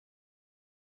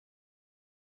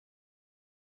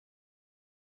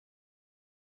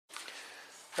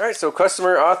Alright, so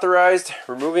customer authorized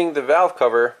removing the valve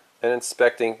cover and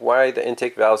inspecting why the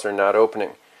intake valves are not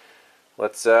opening.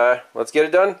 Let's get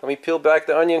it done. Let me peel back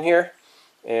the onion here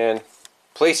and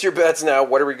place your bets now.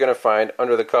 What are we going to find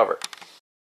under the cover?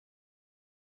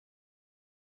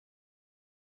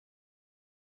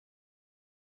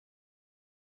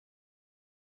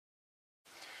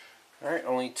 Alright,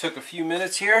 only took a few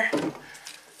minutes here.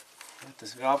 Get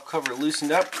this valve cover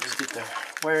loosened up. Just get the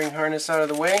wiring harness out of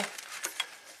the way.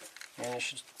 And it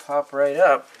should pop right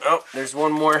up. Oh, there's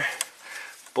one more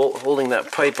bolt holding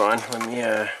that pipe on. Let me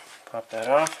pop that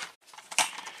off.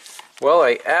 Well,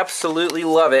 I absolutely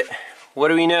love it. What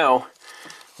do we know?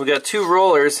 We got two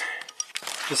rollers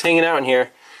just hanging out in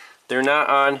here. They're not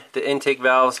on the intake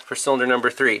valves for cylinder number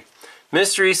 3.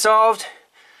 Mystery solved.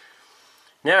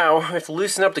 Now we have to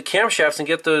loosen up the camshafts and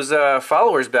get those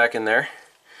followers back in there.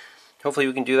 Hopefully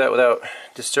we can do that without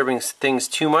disturbing things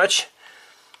too much.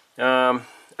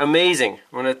 Amazing.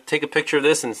 I'm going to take a picture of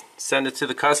this and send it to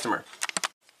the customer.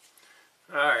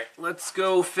 Alright, let's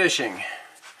go fishing.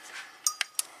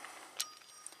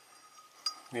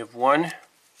 We have one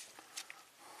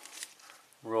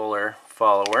roller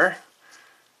follower.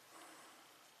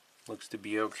 Looks to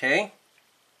be okay.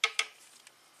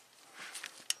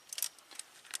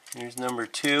 Here's number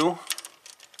 2.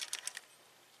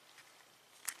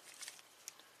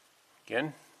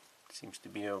 Again, seems to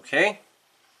be okay.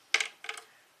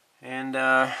 And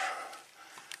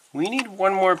we need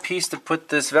one more piece to put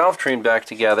this valve train back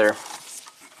together.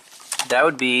 That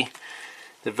would be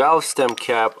the valve stem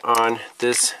cap on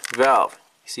this valve.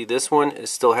 You see, this one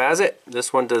still has it,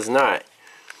 this one does not.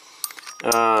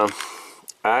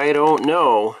 I don't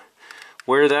know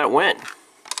where that went.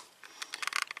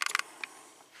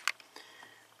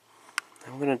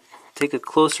 I'm going to take a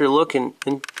closer look in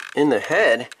the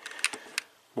head.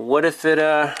 What if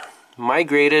it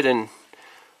migrated and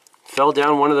fell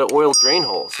down one of the oil drain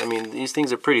holes? I mean, these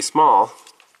things are pretty small.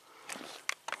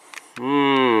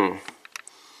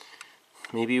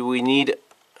 Maybe we need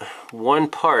one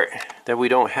part that we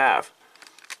don't have.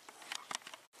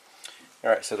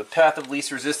 Alright, so the path of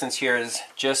least resistance here is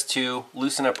just to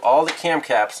loosen up all the cam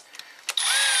caps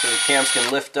so the cams can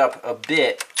lift up a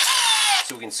bit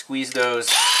so we can squeeze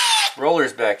those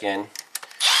rollers back in.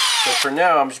 So for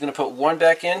now, I'm just going to put one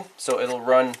back in so it'll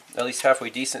run at least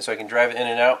halfway decent so I can drive it in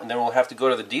and out, and then we'll have to go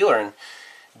to the dealer and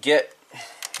get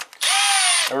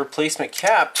a replacement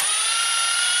cap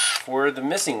for the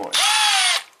missing one.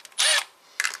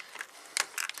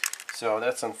 So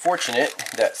that's unfortunate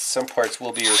that some parts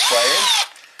will be required,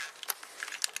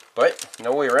 but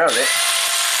no way around it.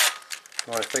 I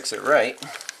want to fix it right.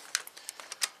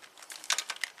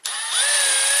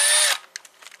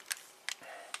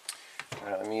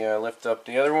 Let me lift up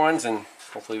the other ones and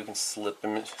hopefully we can slip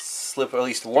at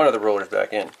least one of the rollers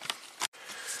back in.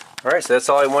 Alright, so that's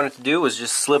all I wanted to do was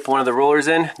just slip one of the rollers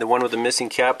in. The one with the missing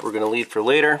cap we're going to leave for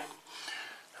later.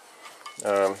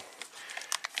 Just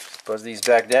buzz these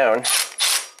back down.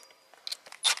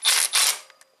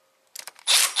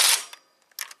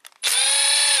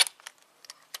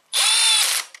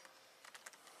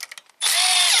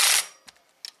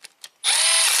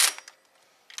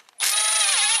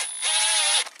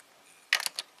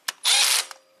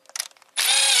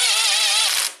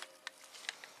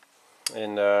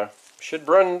 And should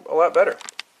run a lot better.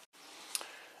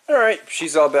 Alright,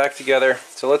 she's all back together.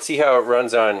 So let's see how it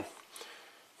runs on,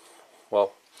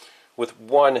 well, with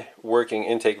one working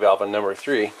intake valve on number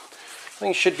 3. I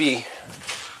think it should be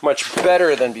much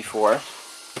better than before.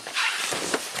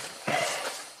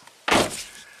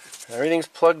 Everything's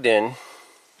plugged in.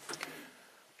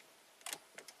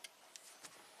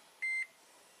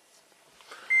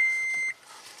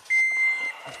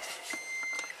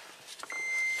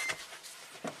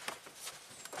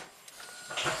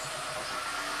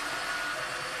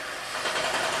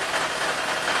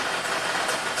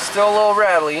 Still a little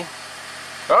rattly.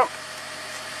 Oh,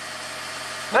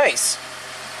 nice.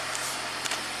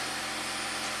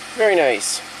 Very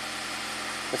nice.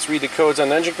 Let's read the codes on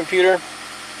the engine computer.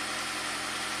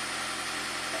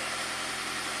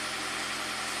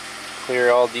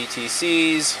 Clear all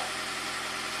DTCs.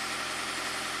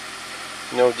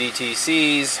 No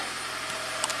DTCs.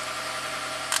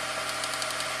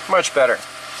 Much better.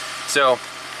 So,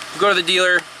 go to the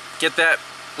dealer, get that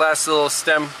last little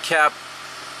stem cap,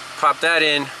 pop that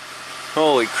in.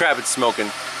 Holy crap, it's smoking.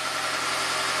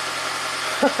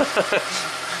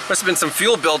 Must have been some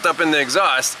fuel built up in the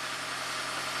exhaust.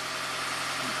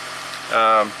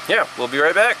 Yeah, we'll be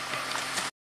right back.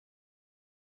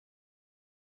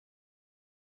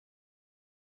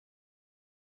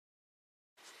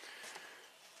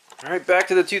 Alright, back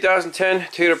to the 2010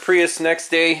 Toyota Prius. Next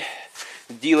day,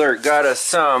 the dealer got us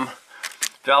some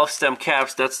valve stem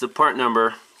caps. That's the part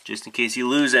number, just in case you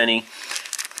lose any.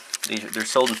 They're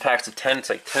sold in packs of 10.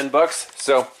 It's like 10 bucks.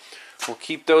 So we'll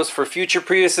keep those for future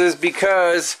Priuses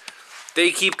because they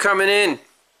keep coming in.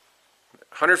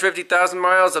 150,000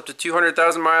 miles up to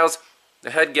 200,000 miles.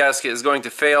 The head gasket is going to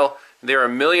fail. There are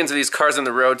millions of these cars on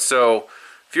the road. So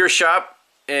if you're a shop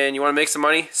and you want to make some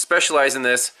money, specialize in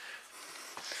this.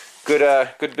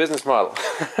 Good business model.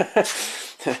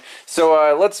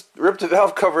 So let's rip the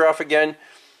valve cover off again,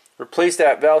 replace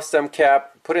that valve stem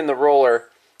cap, put in the roller,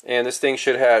 and this thing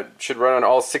should run on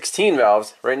all 16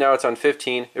 valves. Right now it's on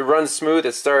 15. It runs smooth.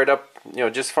 It started up,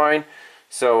 just fine.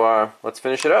 So let's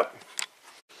finish it up.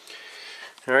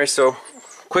 All right, so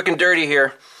quick and dirty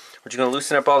here. We're just going to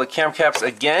loosen up all the cam caps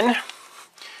again,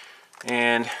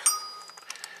 and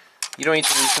you don't need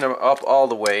to loosen them up all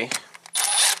the way.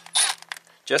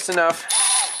 Just enough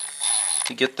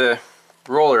to get the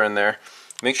roller in there.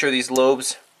 Make sure these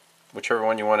lobes, whichever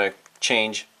one you want to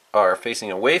change, are facing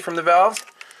away from the valve,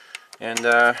 and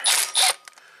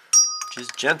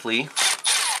just gently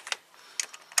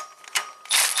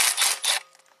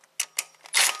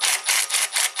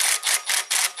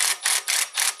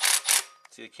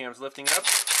see the cam's lifting up.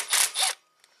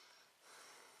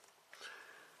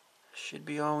 Should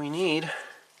be all we need.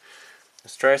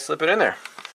 Let's try to slip it in there.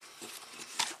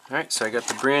 Alright, so I got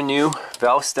the brand new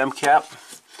valve stem cap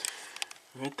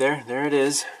right there. There it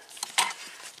is.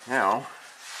 Now,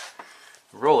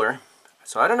 roller.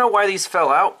 So I don't know why these fell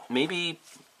out. Maybe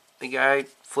the guy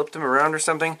flipped them around or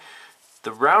something.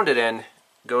 The rounded end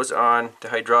goes on the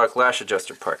hydraulic lash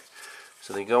adjuster part.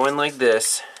 So they go in like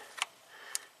this.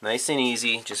 Nice and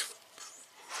easy. Just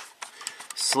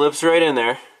slips right in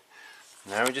there.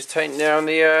 Now we just tighten down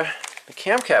the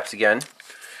cam caps again.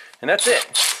 And that's it.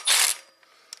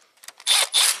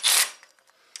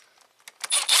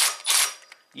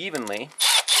 Evenly.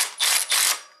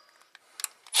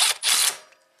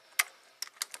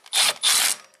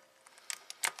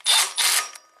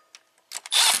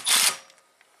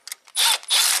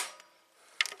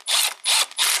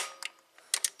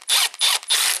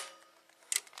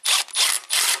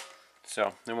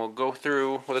 So then we'll go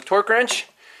through with a torque wrench,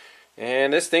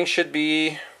 and this thing should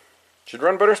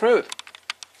run butter smooth.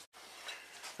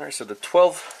 Alright, so the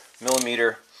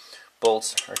 12mm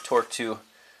bolts are torqued to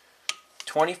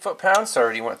 20 foot-pounds. So I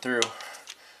already went through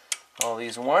all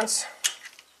these once.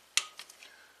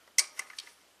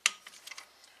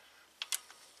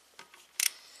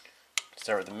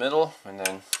 Start with the middle and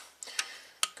then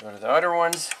go to the outer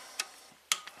ones.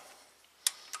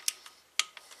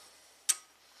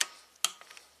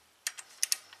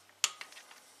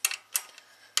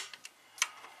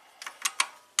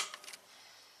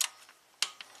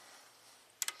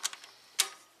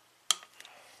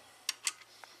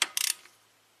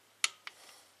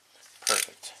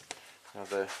 Perfect. Now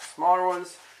the smaller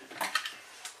ones,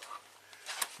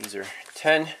 these are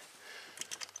 10.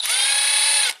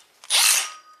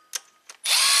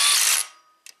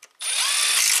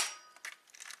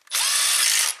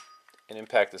 And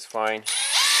impact is fine.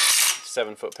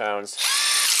 7 foot-pounds.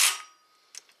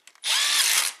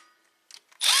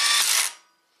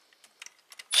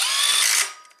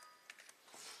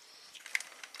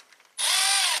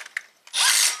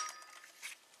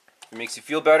 If it makes you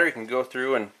feel better, you can go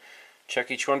through and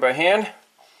check each one by hand.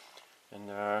 And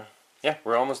yeah,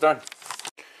 we're almost done.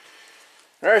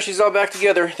 Alright, she's all back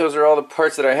together. Those are all the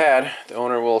parts that I had. The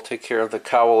owner will take care of the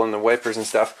cowl and the wipers and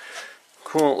stuff.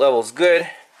 Coolant level's good.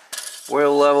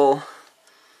 Oil level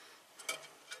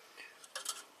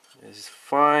is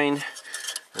fine.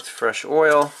 That's fresh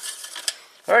oil.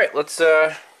 Alright, let's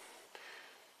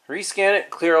rescan it,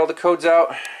 clear all the codes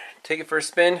out, take it for a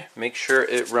spin, make sure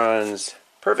it runs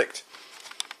perfect.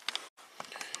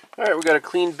 Alright, we got a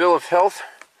clean bill of health,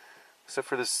 except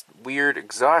for this weird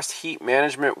exhaust heat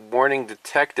management warning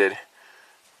detected.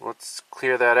 Let's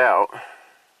clear that out.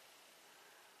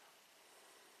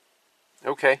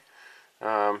 Okay.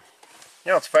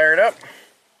 Yeah, let's fire it up.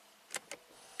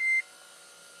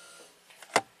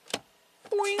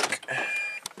 Boink.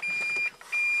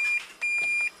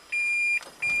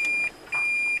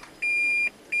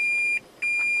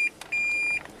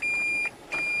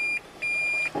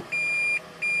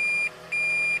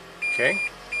 Okay,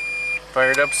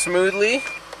 fired up smoothly.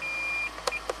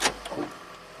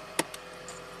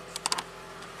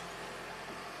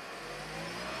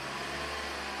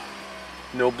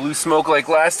 No blue smoke like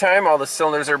last time. All the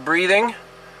cylinders are breathing.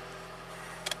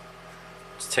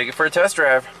 Let's take it for a test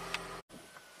drive.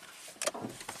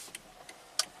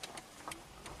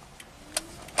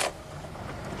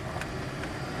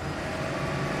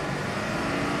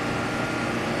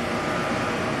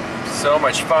 So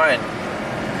much fun.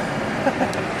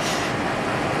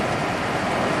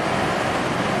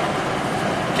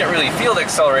 Can't really feel the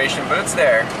acceleration, but it's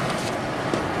there.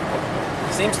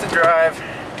 Seems to drive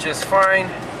just fine.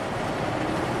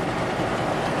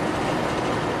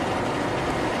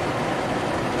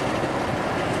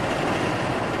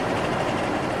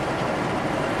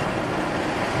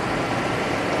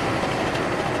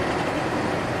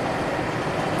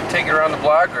 Take it around the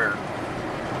block, or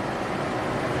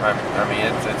I mean,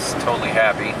 it's totally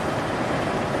happy.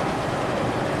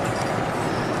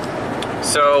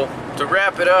 So to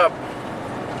wrap it up,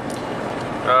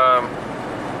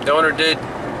 the owner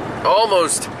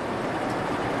almost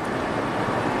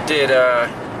did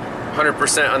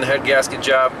 100% on the head gasket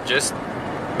job. Just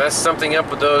messed something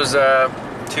up with those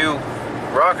two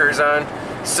rockers on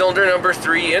cylinder number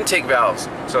 3 intake valves.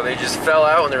 So they just fell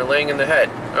out and they're laying in the head.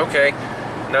 Okay,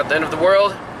 not the end of the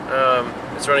world.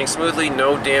 It's running smoothly,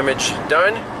 no damage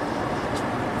done.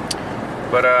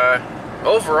 But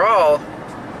overall,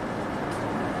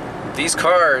 these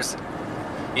cars,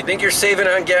 you think you're saving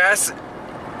on gas,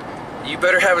 you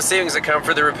better have a savings account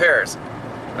for the repairs.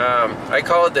 I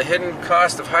call it the hidden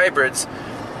cost of hybrids.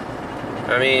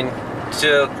 I mean,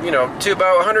 to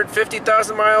about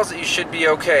 150,000 miles, you should be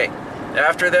okay.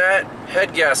 After that,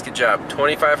 head gasket job,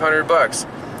 2,500 bucks.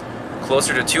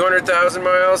 Closer to 200,000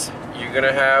 miles, you're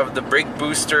gonna have the brake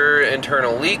booster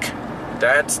internal leak.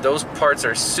 Those parts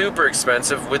are super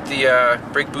expensive with the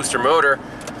brake booster motor.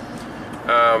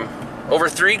 Over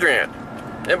 $3 grand.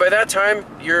 And by that time,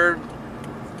 your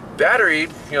battery,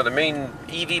 the main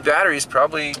EV battery is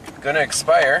probably gonna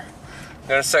expire.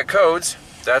 Gonna set codes.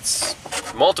 That's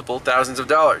multiple thousands of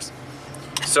dollars.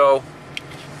 So,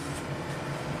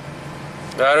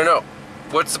 I don't know.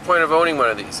 What's the point of owning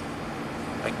one of these?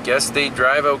 I guess they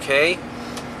drive okay.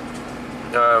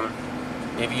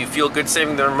 Maybe you feel good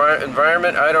saving the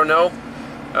environment. I don't know.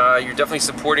 You're definitely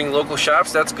supporting local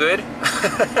shops. That's good.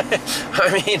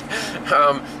 I mean,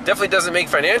 definitely doesn't make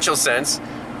financial sense,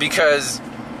 because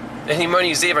any money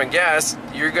you save on gas,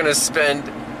 you're going to spend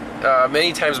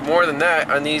many times more than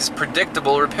that on these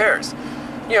predictable repairs.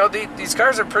 These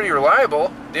cars are pretty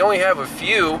reliable. They only have a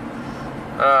few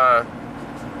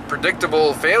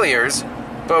predictable failures,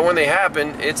 but when they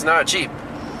happen, it's not cheap.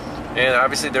 And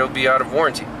obviously they'll be out of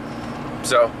warranty.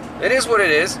 So it is what it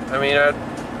is. I mean, I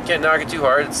can't knock it too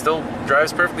hard. It still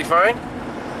drives perfectly fine.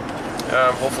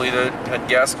 Hopefully the head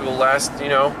gasket will last,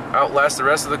 outlast the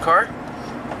rest of the car.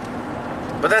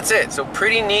 But that's it. So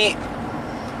pretty neat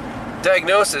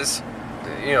diagnosis.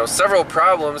 Several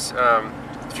problems.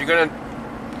 If you're gonna,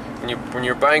 when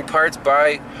you're buying parts,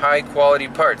 buy high quality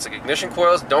parts. Like ignition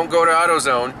coils, don't go to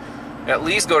AutoZone. At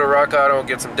least go to Rock Auto and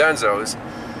get some Denzos.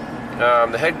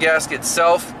 The head gasket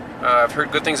itself, I've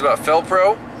heard good things about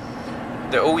Felpro.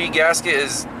 The OE gasket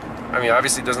is,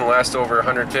 obviously doesn't last over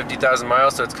 150,000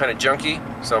 miles, so it's kind of junky.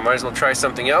 So might as well try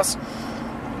something else.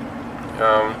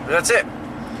 That's it.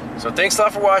 So thanks a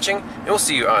lot for watching, and we'll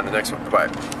see you on the next one.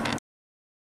 Bye-bye.